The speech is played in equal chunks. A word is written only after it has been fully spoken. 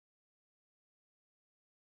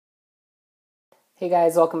Hey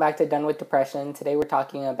guys, welcome back to Done with Depression. Today we're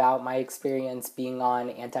talking about my experience being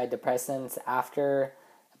on antidepressants after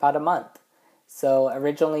about a month. So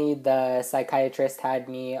originally the psychiatrist had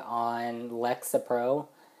me on Lexapro,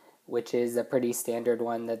 which is a pretty standard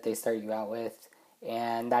one that they start you out with,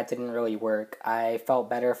 and that didn't really work. I felt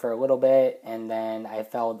better for a little bit, and then I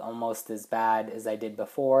felt almost as bad as I did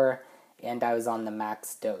before, and I was on the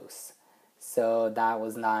max dose. So that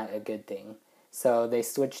was not a good thing. So they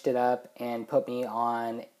switched it up and put me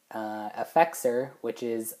on Effexor, which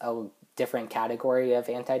is a different category of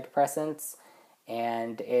antidepressants,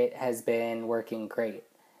 and it has been working great.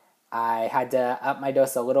 I had to up my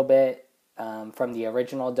dose a little bit from the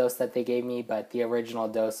original dose that they gave me, but the original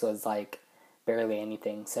dose was like barely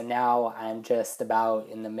anything. So now I'm just about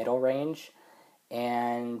in the middle range,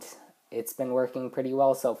 and it's been working pretty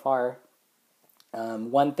well so far.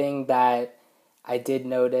 One thing that I did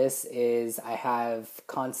notice is I have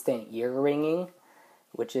constant ear ringing,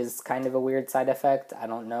 which is kind of a weird side effect. I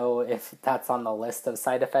don't know if that's on the list of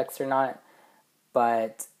side effects or not,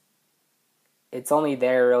 but it's only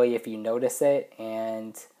there really if you notice it,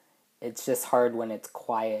 and it's just hard when it's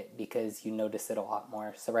quiet because you notice it a lot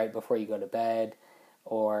more. So right before you go to bed,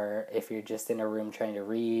 or if you're just in a room trying to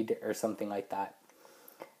read or something like that.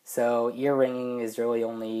 So ear ringing is really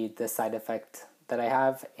only the side effect that I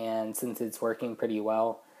have, and since it's working pretty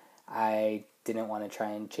well, I didn't want to try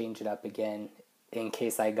and change it up again in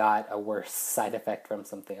case I got a worse side effect from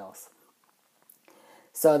something else.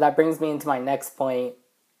 So that brings me into my next point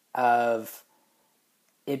of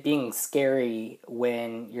it being scary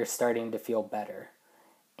when you're starting to feel better.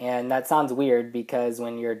 And that sounds weird because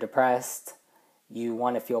when you're depressed, you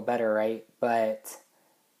want to feel better, right? But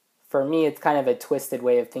for me, it's kind of a twisted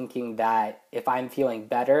way of thinking that if I'm feeling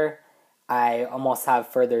better, I almost have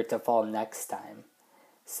further to fall next time.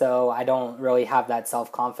 So I don't really have that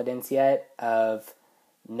self-confidence yet of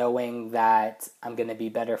knowing that I'm going to be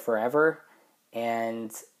better forever.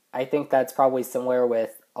 And I think that's probably similar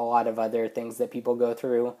with a lot of other things that people go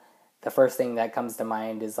through. The first thing that comes to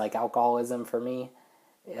mind is like alcoholism for me.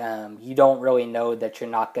 You don't really know that you're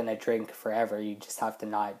not going to drink forever. You just have to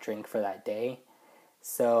not drink for that day.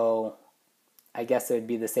 So I guess it would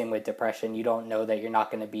be the same with depression. You don't know that you're not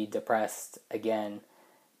going to be depressed again,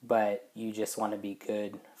 but you just want to be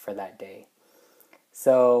good for that day.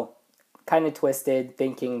 So kind of twisted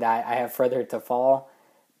thinking that I have further to fall,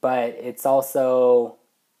 but it's also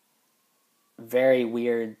very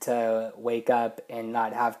weird to wake up and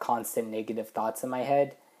not have constant negative thoughts in my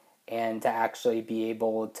head and to actually be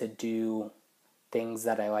able to do things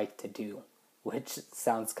that I like to do, which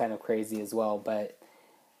sounds kind of crazy as well, but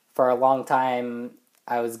for a long time,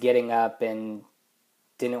 I was getting up and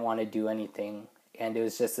didn't want to do anything. And it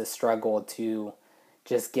was just a struggle to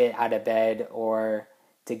just get out of bed or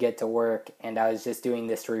to get to work. And I was just doing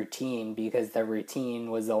this routine because the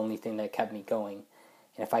routine was the only thing that kept me going.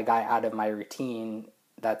 And if I got out of my routine,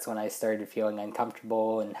 that's when I started feeling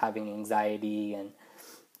uncomfortable and having anxiety and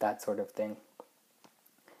that sort of thing.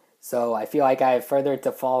 So I feel like I have further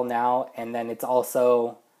to fall now. And then it's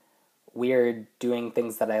also weird doing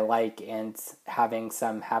things that I like and having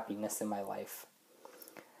some happiness in my life.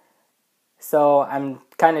 So I'm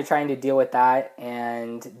kind of trying to deal with that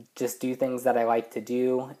and just do things that I like to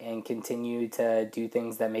do and continue to do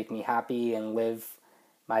things that make me happy and live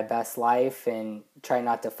my best life and try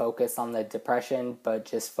not to focus on the depression, but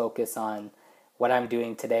just focus on what I'm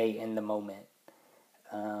doing today in the moment.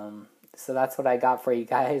 So that's what I got for you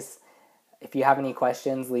guys. If you have any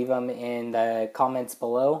questions, leave them in the comments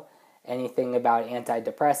below. Anything about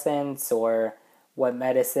antidepressants or what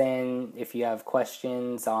medicine, if you have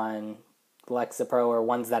questions on Lexapro or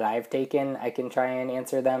ones that I've taken, I can try and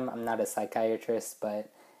answer them. I'm not a psychiatrist,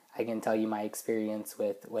 but I can tell you my experience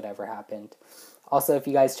with whatever happened. Also, if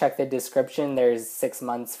you guys check the description, there's 6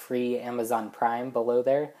 months free Amazon Prime below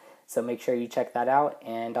there. So make sure you check that out,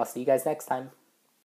 and I'll see you guys next time.